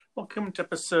Welcome to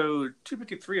episode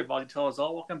 253 of Ozzy Tell Us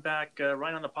All. Welcome back,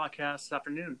 Ryan, on the podcast this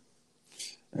afternoon.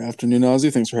 Afternoon,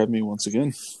 Ozzy. Thanks for having me once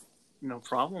again. No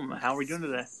problem. How are we doing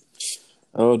today?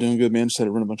 Oh, doing good, man. Just had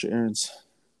to run a bunch of errands.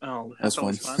 Oh, that's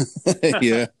always fun.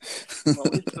 Yeah. Well,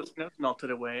 at least the snow's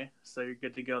melted away, so you're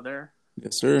good to go there.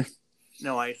 Yes, sir.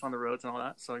 No ice on the roads and all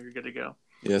that, so you're good to go.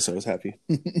 Yes, I was happy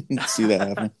to see that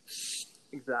happen.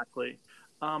 Exactly.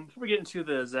 Before we get into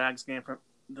the Zags game from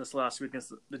this last week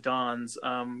against the Dons,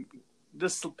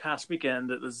 this past weekend,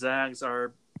 the Zags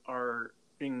are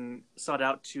being sought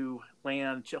out to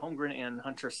land Chet Holmgren and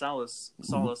Hunter Salas.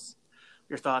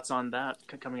 Your thoughts on that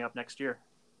coming up next year?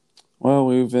 Well,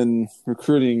 we've been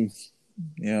recruiting,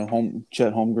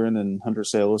 Chet Holmgren and Hunter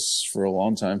Salas for a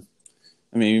long time.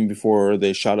 I mean, even before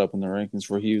they shot up in the rankings,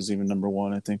 where he was even number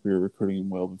one, I think we were recruiting him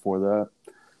well before that.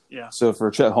 Yeah. So for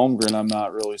Chet Holmgren, I'm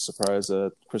not really surprised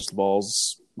that crystal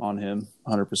ball's on him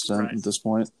 100% at this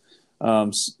point.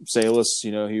 Salas,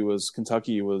 he was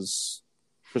Kentucky was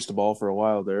crystal ball for a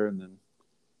while there, and then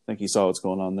I think he saw what's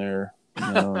going on there.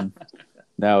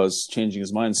 Now is changing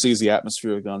his mind, sees the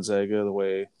atmosphere of Gonzaga, the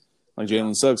way, like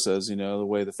Jalen Suggs says, the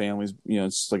way the family's,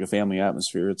 it's like a family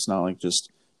atmosphere. It's not like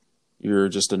you're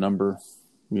just a number,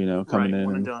 coming in.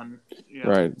 One and done. Yeah.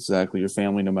 Right, exactly. Your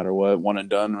family, no matter what, one and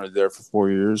done, or there for 4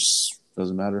 years,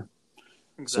 doesn't matter.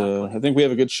 Exactly. So I think we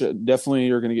have a good definitely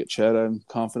you're going to get Chet. I'm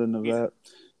confident of that.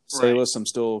 Salas, I'm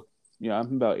still,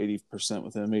 I'm about 80%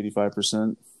 with him,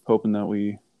 85%, hoping that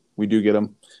we do get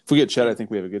him. If we get Chet, I think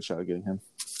we have a good shot at getting him.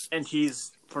 And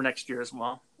he's for next year as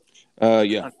well?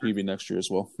 Yeah, he'd be next year as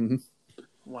well. Mm-hmm.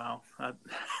 Wow,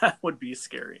 that would be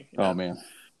scary. Oh, man.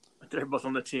 They're both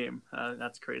on the team.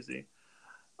 That's crazy.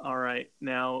 All right.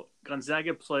 Now,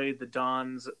 Gonzaga played the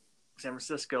Dons San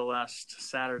Francisco last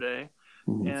Saturday,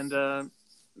 and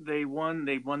they won.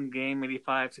 They won the game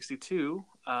 85-62.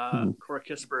 Corey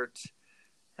Kispert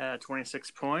had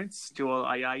 26 points. Joel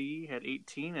Ayayi had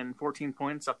 18 and 14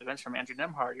 points off the bench from Andrew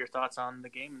Nembhard. Your thoughts on the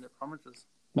game and their performances?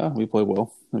 No, we played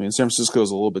well. I mean, San Francisco is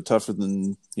a little bit tougher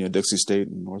than Dixie State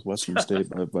and Northwestern State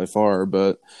by far,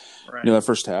 but that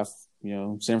first half,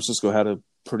 San Francisco had a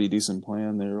pretty decent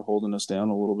plan. They were holding us down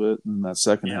a little bit in that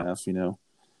second half.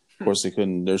 Of course, they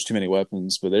couldn't. There's too many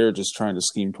weapons, but they were just trying to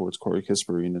scheme towards Corey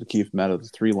Kispert, to keep him out of the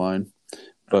three line.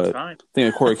 But I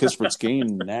think Corey Kispert's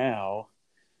game now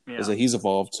is that he's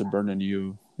evolved to burning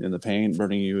you in the paint,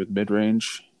 burning you at mid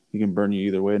range. He can burn you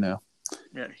either way now.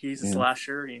 Yeah, he's a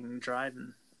slasher. He can drive.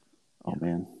 Oh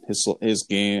man, his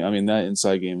game. I mean, that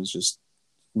inside game is just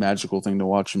magical thing to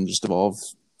watch him just evolve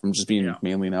from just being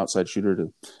mainly an outside shooter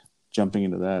to jumping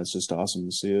into that. It's just awesome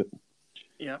to see it.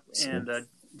 Yeah, and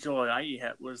Joel Ayayi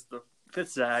was the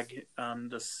fifth Zag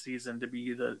this season to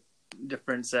be the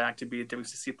different Zag to be the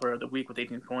WCC Player of the Week with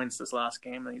 18 points this last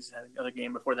game, and he's had another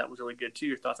game before that was really good too.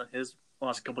 Your thoughts on his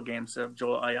last couple games of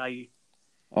Joel Ayayi?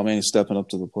 Oh man, he's stepping up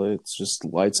to the plate. It's just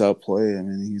lights out play. I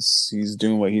mean, he's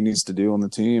doing what he needs to do on the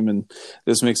team, and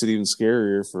this makes it even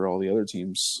scarier for all the other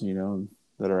teams,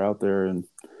 that are out there. And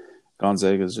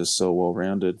Gonzaga is just so well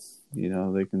rounded.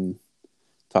 They can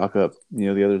talk up, the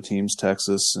other teams,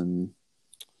 Texas and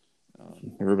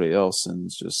everybody else, and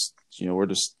it's just, we're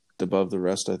just above the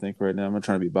rest. I think right now. I'm not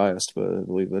trying to be biased, but I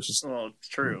believe that's just it's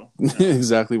true.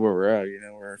 exactly where we're at.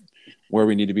 We're where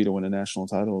we need to be to win a national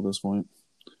title at this point.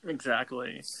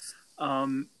 Exactly.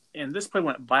 And this play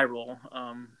went viral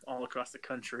all across the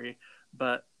country.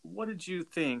 But what did you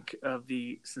think of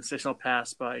the sensational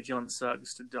pass by Jalen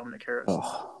Suggs to Dominic Harris?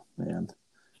 Oh, man.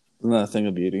 Isn't that a thing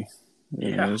of beauty?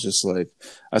 It was just like,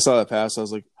 I saw that pass. I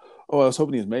was like, I was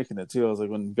hoping he was making it too. I was like,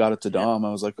 when he got it to Dom,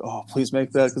 I was like, please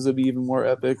make that because it'd be even more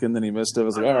epic. And then he missed it. I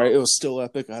was like, all right, it was still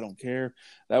epic. I don't care.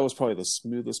 That was probably the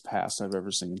smoothest pass I've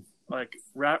ever seen. Like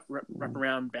wrap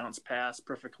around bounce pass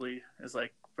perfectly. It's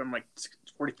like from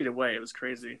 40 feet away. It was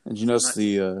crazy. Did you notice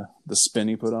the spin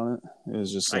he put on it? It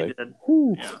was just like, I did.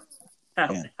 Whew.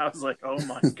 Yeah. I was like, oh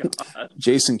my god.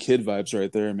 Jason Kidd vibes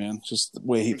right there, man. Just the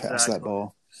way he passed that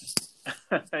ball.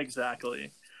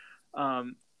 Exactly.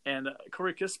 And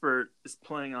Corey Kispert is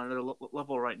playing on another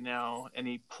level right now, and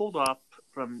he pulled up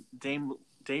from Dame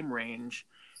range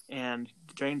and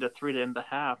drained a three to end the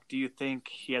half. Do you think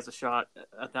he has a shot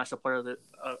at National Player of the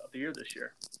Year this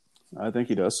year? I think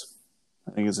he does.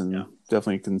 I think it's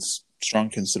definitely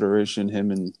strong consideration. Him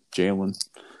and Jalen.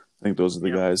 I think those are the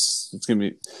guys. It's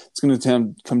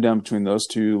gonna come down between those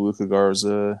two, Luka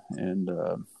Garza, and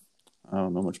I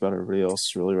don't know much about everybody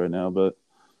else really right now, but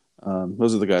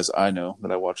those are the guys I know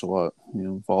that I watch a lot.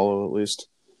 Follow at least.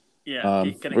 Yeah,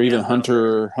 or even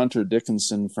Hunter Dixon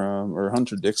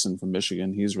from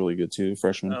Michigan. He's really good too,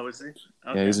 freshman. Oh, is he?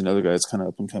 Okay. Yeah, he's another guy that's kind of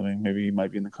up and coming. Maybe he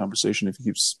might be in the conversation if he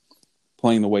keeps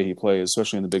playing the way he plays,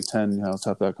 especially in the Big Ten. How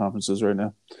tough that conference is right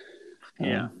now.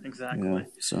 Yeah, exactly. Yeah,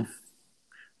 so.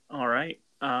 All right.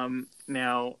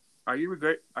 Now, are you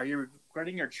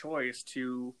regretting your choice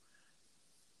to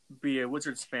be a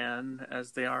Wizards fan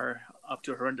as they are up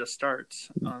to a horrendous start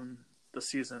on the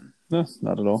season? No,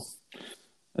 not at all.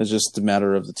 It's just a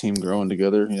matter of the team growing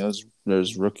together.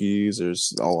 There's rookies,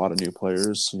 there's a lot of new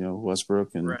players.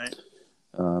 Westbrook and right.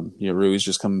 Rui's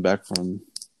just coming back from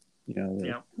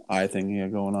the eye thing he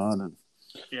had going on, and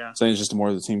so it's just more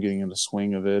of the team getting in the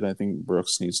swing of it. I think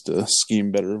Brooks needs to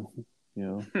scheme better,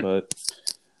 but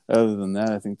other than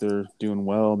that, I think they're doing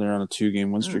well. They're on a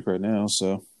 2-game win streak right now,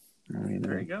 so there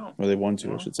you go. Or they won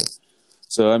 2, I should say.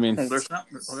 So there's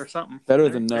something better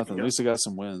than nothing. At least they got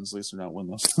some wins. At least they're not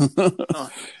winless.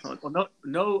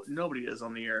 Nobody is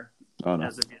on the year. Oh no.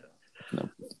 As of yet. No.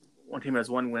 One team has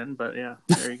 1 win, but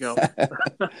there you go.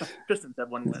 Pistons have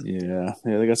 1 win. Yeah,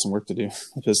 they got some work to do.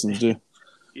 The Pistons do.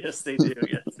 Yes, they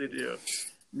do.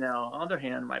 Now, on the other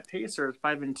hand, my Pacers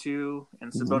 5-2,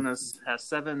 and Sabonis has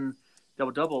 7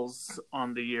 double-doubles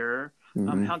on the year.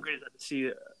 How great is that to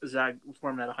see Zach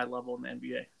perform at a high level in the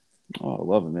NBA? Oh, I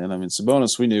love it, man. I mean,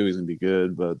 Sabonis, we knew he was going to be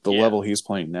good, but the level he's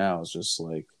playing now is just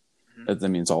like, that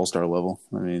means all-star level.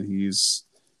 I mean, he's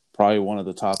probably one of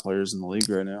the top players in the league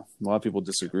right now. A lot of people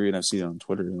disagree, and I see it on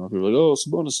Twitter. People are like, oh,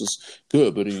 Sabonis is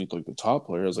good, but he ain't like the top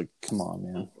player. I was like, come on,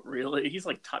 man. Really? He's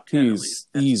like top 10 at least.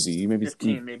 Easy. Maybe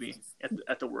 15, maybe,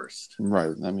 at the worst.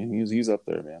 Right. I mean, he's up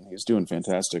there, man. He's doing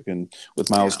fantastic. And with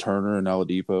Miles Turner and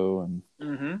Oladipo, and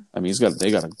I mean,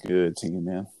 they got a good team,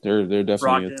 man. They're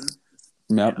definitely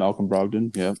Malcolm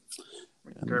Brogdon, yeah.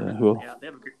 And, they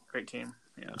have a great team.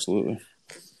 Yeah, absolutely.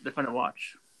 They're fun to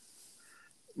watch.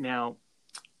 Now,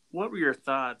 what were your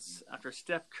thoughts after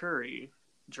Steph Curry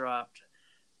dropped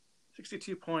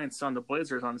 62 points on the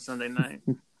Blazers on Sunday night?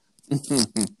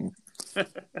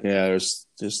 Yeah, there's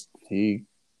just he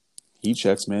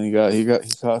checks, man. He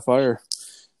caught fire.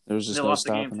 There was just no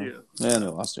stopping him. Yeah, they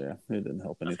lost. Yeah, it didn't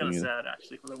help anything. That's kind of sad,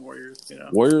 actually, for the Warriors.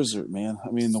 Warriors are, man. I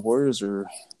mean, the Warriors they're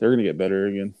going to get better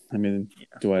again. I mean,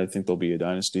 do I think they'll be a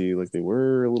dynasty like they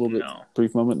were a little bit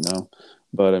brief moment? No,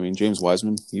 but I mean, James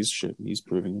Wiseman, he's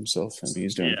proving himself. I mean,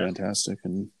 he's doing fantastic,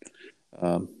 and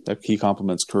that he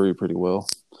complements Curry pretty well.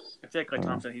 If they had Klay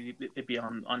Thompson, he'd be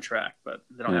on track, but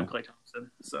they don't have Klay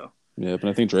Thompson, so. Yeah, but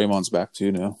I think Draymond's back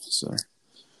too now, so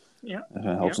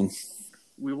that helps him.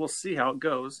 We will see how it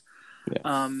goes.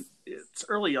 Yeah. It's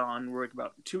early on. We're like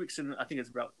about 2 weeks in. I think it's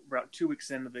about 2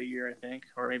 weeks into the year, I think,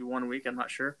 or maybe 1 week. I'm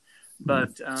not sure.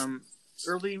 But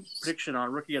early prediction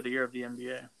on Rookie of the Year of the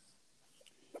NBA.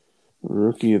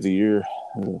 Rookie of the Year.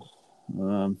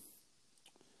 I'm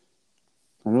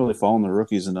really following the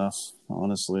rookies enough,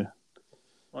 honestly.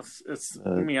 Well, it's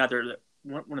going to be either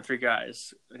one of 3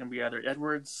 guys. It's going to be either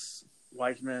Edwards,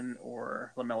 Wiseman,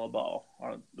 or LaMelo Ball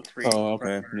are the 3. Oh,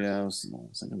 okay. Yeah, I was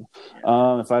thinking.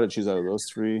 If I had to choose out of those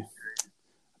 3, I'd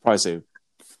probably say,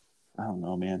 I don't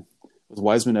know, man. With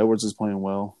Wiseman, Edwards is playing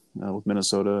well with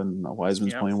Minnesota, and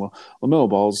Wiseman's playing well. LaMelo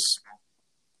Ball's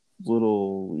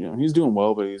little, he's doing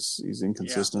well, but he's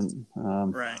inconsistent.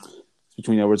 Right.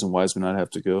 Between Edwards and Wiseman, I'd have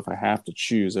to go. If I have to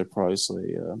choose, I'd probably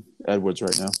say Edwards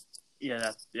right now.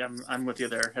 Yeah, I'm with you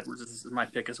there. Edwards is my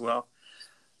pick as well.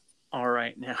 All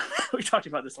right, now we talked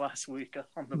about this last week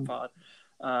on the pod.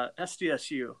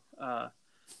 SDSU,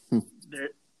 they're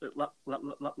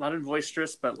loud and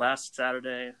boisterous, but last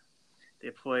Saturday they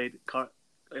played a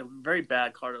very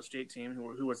bad Colorado State team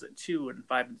who was at 2-5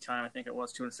 at the time. I think it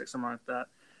was 2-6, something like that.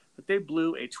 But they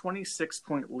blew a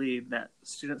 26-point lead. That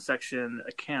student section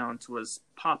account was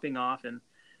popping off, and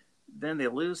then they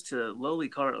lose to lowly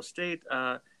Colorado State.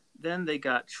 Then they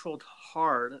got trolled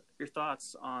hard. Your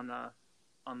thoughts on them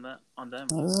right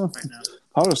now?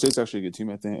 Colorado State's actually a good team,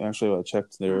 I think. Actually, I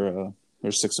checked. They're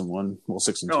 6-1. Well,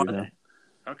 6-2 now.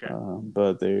 Okay.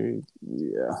 But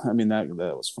I mean, that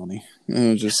was funny.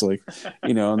 It was just like,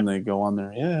 and they go on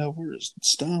there, we're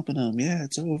stomping them. Yeah,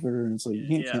 it's over. And it's like,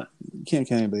 you can't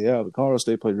count anybody out. But Colorado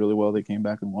State played really well. They came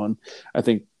back and won. I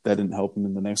think that didn't help them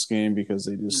in the next game because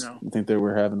I think they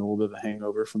were having a little bit of a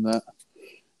hangover from that.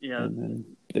 Yeah. And then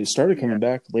they started coming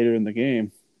back later in the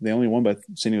game. San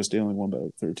Diego State only won by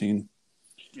 13.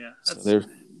 Yeah. That's, so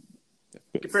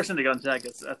comparison to Gonzaga,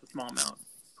 that's a small amount.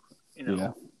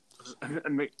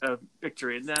 A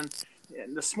victory. And then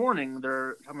this morning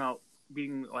they're talking about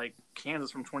being like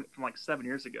Kansas from 7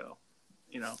 years ago.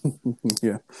 Yeah.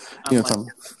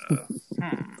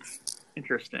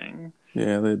 Interesting.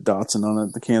 Yeah, they had Dotson on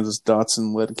it. The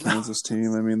Dotson led Kansas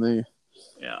team. I mean,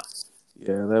 Yeah,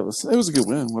 it was a good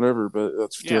win, whatever, but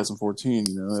that's 2014.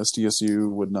 SDSU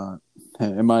would not,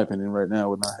 in my opinion, right now,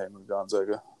 would not hang with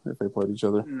Gonzaga if they played each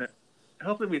other.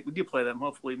 hopefully we do play them.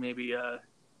 Hopefully maybe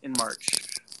in March.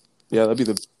 Yeah, that'd be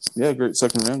great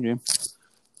second round game.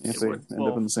 If they end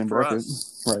up in the same bracket.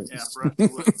 Us, right. Yeah, for us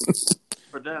it would.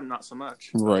 For them, not so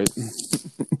much. Right.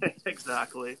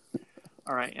 Exactly.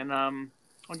 All right, and I'll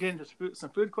get into some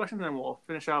food questions, and we'll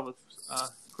finish out with a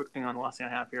quick thing on the last thing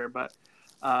I have here. But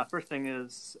first thing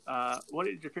is, what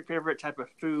is your favorite type of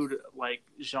food, like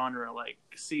genre, like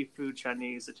seafood,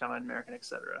 Chinese, Italian, American,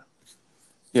 etc.?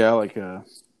 Yeah, I like. I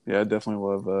definitely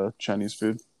love Chinese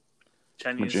food.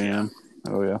 Chinese, jam.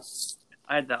 Yeah. Oh yeah.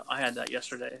 I had that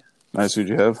yesterday. Nice. Who'd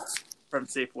you have? From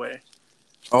Safeway.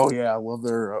 Oh yeah, I love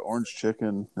their orange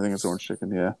chicken. I think it's orange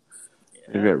chicken. Yeah.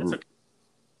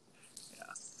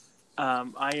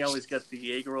 I always get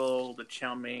the egg roll, the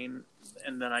chow mein,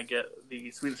 and then I get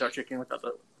the sweet and sour chicken with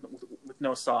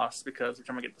no sauce, because every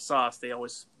time I get the sauce, the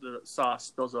sauce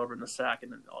spills over in the sack,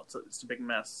 and then it's a big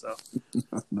mess. So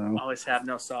no. I always have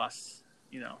no sauce,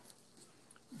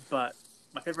 But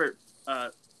my favorite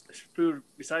food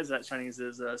besides that Chinese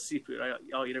is seafood.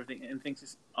 I'll eat everything.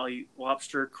 I'll eat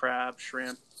lobster, crab,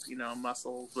 shrimp,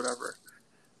 mussels, whatever.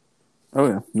 Oh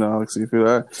yeah, no, I like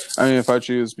seafood. I mean, if I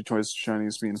choose between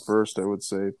Chinese being first, I would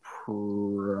say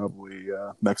probably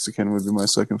Mexican would be my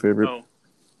second favorite. Oh,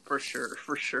 for sure.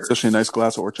 Especially a nice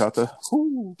glass of horchata.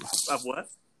 Ooh. Of what?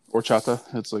 Horchata.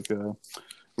 It's like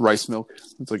rice milk.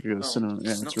 It's like a cinnamon.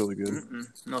 Yeah, it's really good.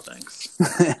 No thanks.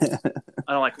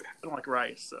 I don't like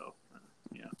rice, so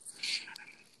yeah.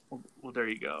 Well, there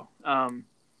you go. All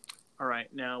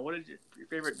right, now what is your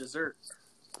favorite dessert?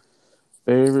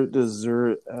 Favorite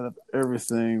dessert out of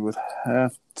everything would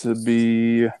have to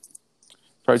be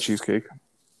probably cheesecake.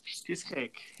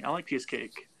 Cheesecake. I like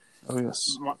cheesecake. Oh, yes.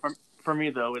 For me,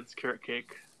 though, it's carrot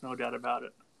cake. No doubt about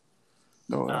it.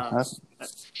 Oh,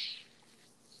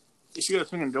 if you go to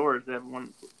Swinging Doors, they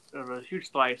have a huge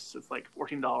slice. It's like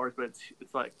 $14, but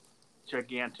it's like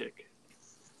gigantic.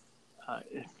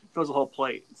 It fills a whole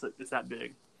plate. It's that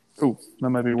big. Oh, that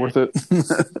might be worth it.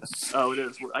 Oh, it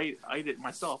is. I eat it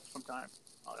myself sometimes,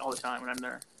 all the time when I'm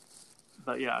there.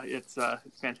 But yeah, it's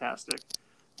fantastic.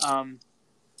 All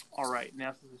right,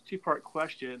 now this is a two-part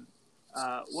question.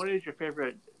 What is your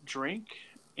favorite drink,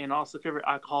 and also favorite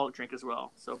alcoholic drink as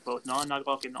well? So both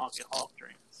non-alcoholic and alcoholic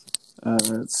drinks.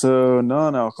 So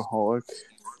non-alcoholic,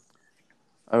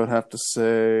 I would have to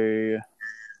say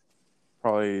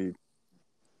probably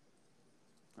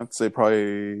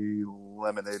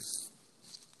lemonade.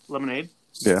 Lemonade?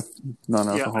 Yeah,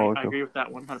 non-alcoholic. Yeah, I agree with that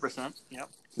 100%.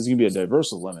 Yep. Because you can be a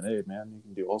diverse of lemonade, man. You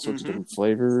can do all sorts of different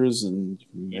flavors, and you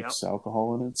can mix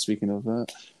alcohol in it. Speaking of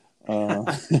that,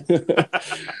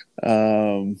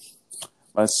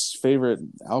 my favorite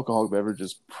alcoholic beverage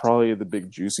is probably the big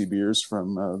juicy beers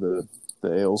from the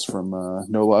ales from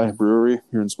No Lie Brewery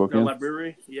here in Spokane. No Lie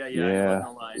Brewery? Yeah. I love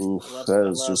No Lie. Oof, that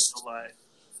is just No Lie.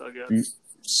 So good.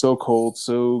 So cold,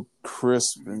 so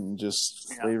crisp, and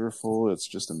just flavorful. It's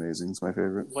just amazing. It's my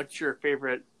favorite. What's your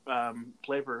favorite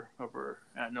flavor over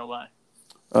at No Lie?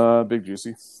 Big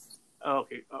juicy. Oh,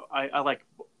 okay. I like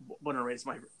Born and Raised.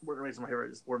 My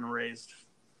favorite is Born and Raised.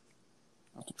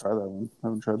 I have to try that one. I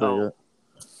haven't tried that yet.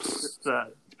 It's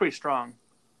pretty strong.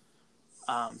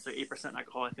 It's like 8%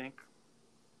 alcohol, I think.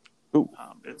 Ooh.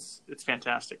 It's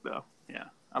fantastic though. Yeah,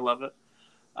 I love it.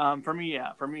 For me,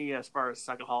 as far as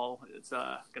alcohol, it's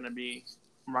going to be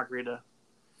margarita,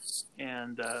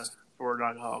 and for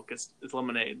non-alcoholic, it's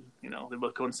lemonade. They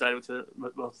both coincide with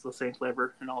both the same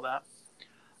flavor and all that.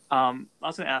 I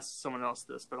was going to ask someone else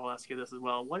this, but I'll ask you this as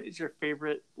well. What is your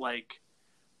favorite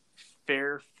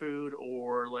fair food,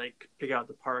 or pick out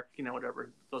the park,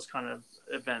 whatever, those kind of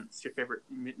events? Your favorite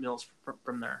meals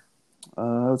from there?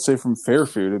 I would say from fair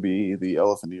food it'd be the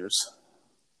elephant ears.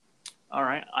 All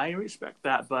right, I respect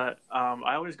that, but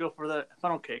I always go for the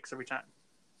funnel cakes every time.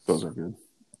 Those are good.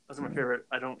 Those are my favorite.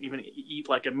 I don't even eat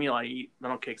like a meal. I eat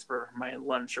funnel cakes for my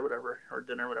lunch or whatever, or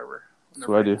dinner, or whatever.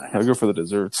 So I do. I go for the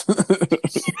desserts.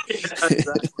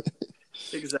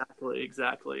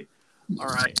 Exactly. All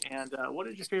right, and what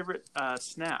is your favorite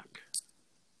snack?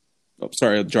 Oh,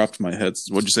 sorry, I dropped my head.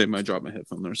 What'd you say? I dropped my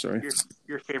headphone there. Sorry.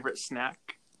 Your favorite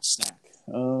snack?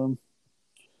 Ooh,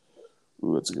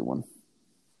 that's a good one.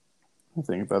 I'll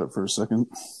think about it for a second.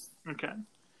 Okay.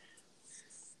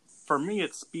 For me,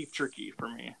 it's beef jerky. For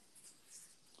me,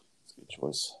 that's a good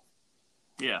choice.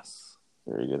 Yes.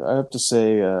 Very good. I have to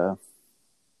say, I'd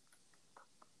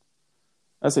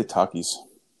say Takis.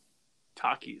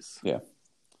 Takis. Yeah.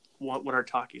 What are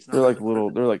Takis? They're like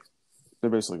little. They're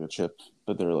basically like a chip,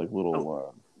 but they're like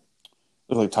little.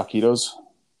 They're like taquitos.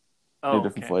 They have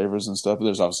different flavors and stuff. But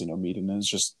there's obviously no meat in it. It's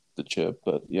just the chip.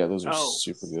 But yeah, those are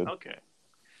super good. Okay.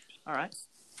 All right.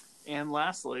 And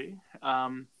lastly,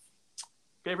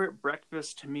 favorite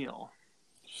breakfast meal?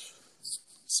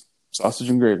 Sausage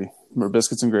and gravy, or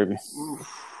biscuits and gravy. Oof.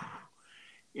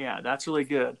 Yeah, that's really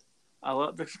good. I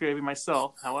love biscuits and gravy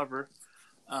myself. However,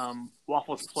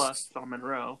 Waffles Plus on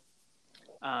Monroe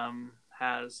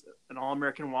has an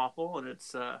all-American waffle, and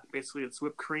it's basically it's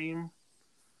whipped cream,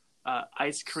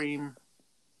 ice cream,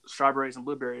 strawberries, and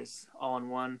blueberries all in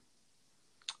one,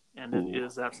 and it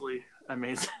is absolutely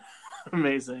amazing.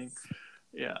 Amazing.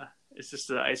 Yeah, it's just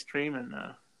ice cream and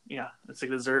it's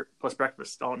like dessert plus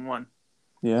breakfast all in one.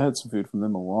 Yeah, I had some food from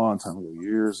them a long time ago,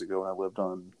 years ago, when I lived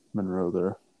on Monroe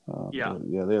there.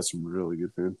 They had some really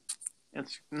good food.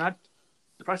 It's not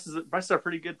the prices. The prices are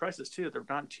pretty good prices too. They're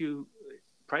not too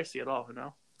pricey at all.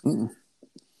 Mm-mm.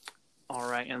 All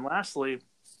right, and lastly,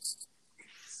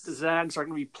 the Zags are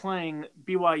going to be playing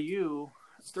BYU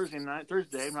Thursday.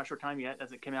 I'm not sure time yet,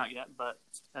 as it came out yet, but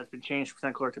has been changed from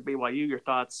St. Clair to BYU. Your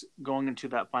thoughts going into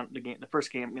the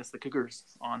first game against the Cougars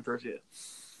on Thursday?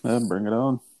 Yeah, bring it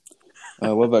on. I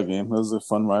love that game. That was a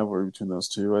fun rivalry between those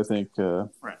two. I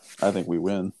think we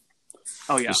win.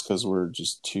 Oh yeah, just because we're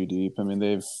just too deep. I mean,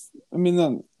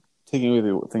 not taking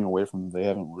anything away from them, they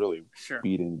haven't really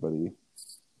beat anybody.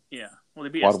 Yeah, well, they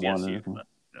beat SDSU, but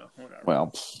whatever.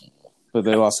 Well, but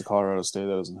they lost to Colorado State.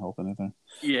 That doesn't help anything.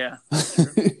 Yeah.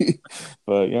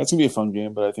 But yeah, it's gonna be a fun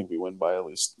game. But I think we win by at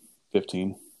least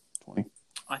 15, 20.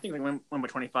 I think they win by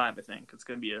 25. I think it's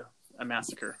gonna be a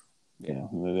massacre. Yeah,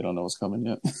 they don't know what's coming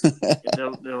yet.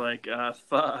 They're like,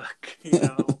 fuck, we're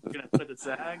gonna play the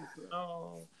Zags.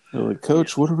 Oh. They're like,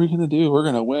 Coach, what are we gonna do? We're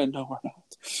gonna win. No, we're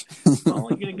not. Well,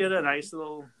 you're gonna get a nice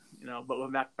little, but we're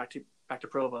back to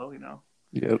Provo,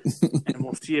 Yep. And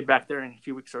we'll see you back there in a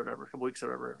couple weeks or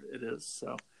whatever it is.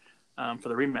 So, for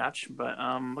the rematch, but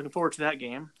looking forward to that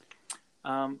game.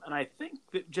 And I think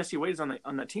that Jesse Wade is on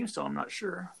that team still. I'm not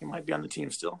sure. He might be on the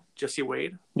team still. Jesse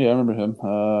Wade. Yeah, I remember him.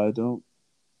 I don't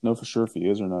know for sure if he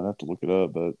is or not. I have to look it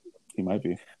up, but he might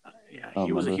be.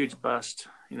 He was a huge bust,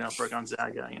 for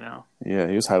Gonzaga, Yeah,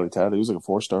 he was highly touted. He was like a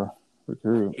 4-star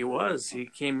recruit. He was. He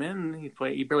came in.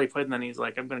 He barely played, and then he's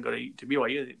like, "I'm going to go to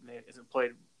BYU." He hasn't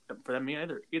played for them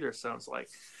either. So it's like,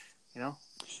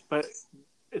 but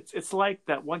it's like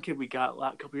that one kid we got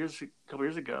a couple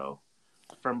years ago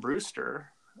from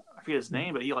Brewster. I forget his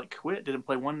name, but he quit. Didn't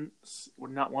play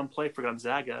not one play for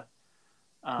Gonzaga.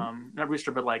 Not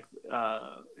Brewster, but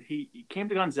he came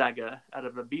to Gonzaga out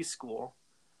of a B school.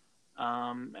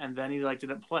 And then he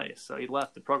didn't play, so he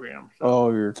left the program. So.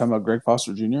 Oh, you're talking about Greg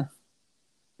Foster Jr.?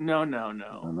 No. Not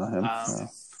him.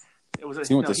 It was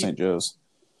he went to St. Joe's.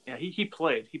 Yeah, he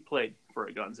played. He played for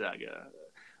Gonzaga.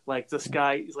 This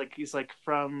guy, he's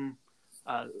from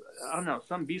I don't know,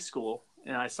 some B school,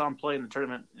 and I saw him play in the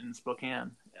tournament in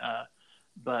Spokane.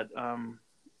 But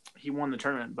he won the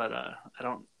tournament, but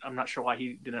I'm not sure why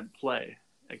he didn't play.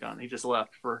 He just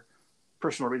left for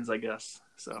personal reasons, I guess.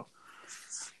 So.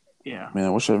 Yeah. Man, I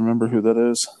wish I remember who that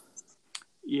is.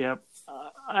 Yeah,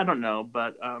 I don't know,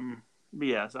 but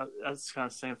yeah, so that's kind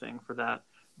of the same thing for that.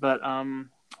 But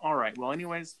all right. Well,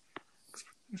 anyways,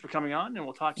 thanks for coming on, and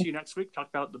we'll talk to you next week. Talk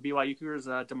about the BYU Cougars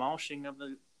demolishing of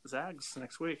the Zags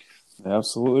next week.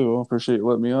 Absolutely. Well, appreciate you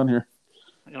letting me on here.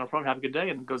 No problem. Have a good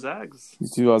day, and go Zags. You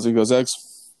too, Ozzy. Go Zags.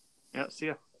 Yeah. See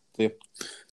ya. See ya.